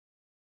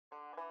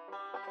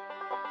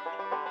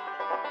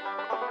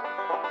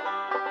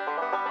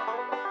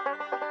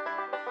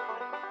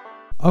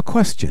A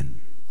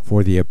question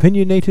for the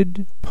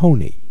Opinionated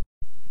Pony.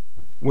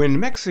 When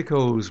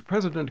Mexico's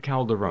President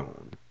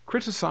Calderon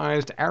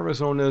criticized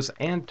Arizona's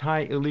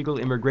anti-illegal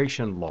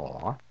immigration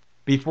law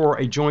before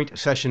a joint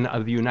session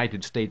of the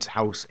United States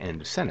House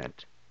and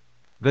Senate,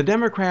 the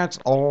Democrats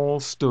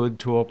all stood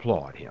to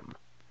applaud him.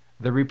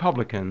 The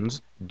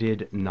Republicans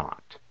did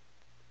not.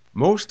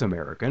 Most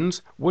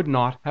Americans would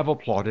not have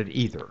applauded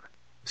either,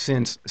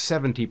 since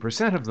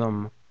 70% of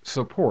them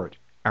support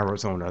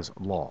Arizona's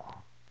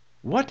law.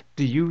 What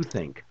do you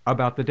think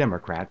about the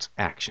Democrats'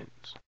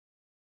 actions?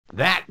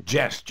 That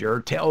gesture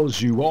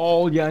tells you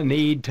all you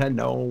need to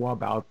know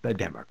about the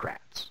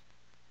Democrats.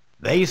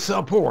 They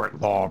support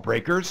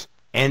lawbreakers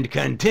and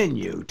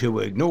continue to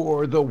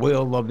ignore the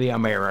will of the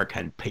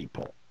American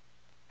people.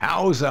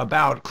 How's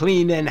about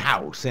cleaning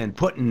house and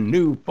putting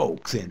new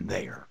folks in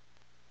there?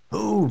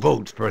 Who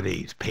votes for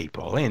these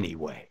people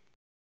anyway?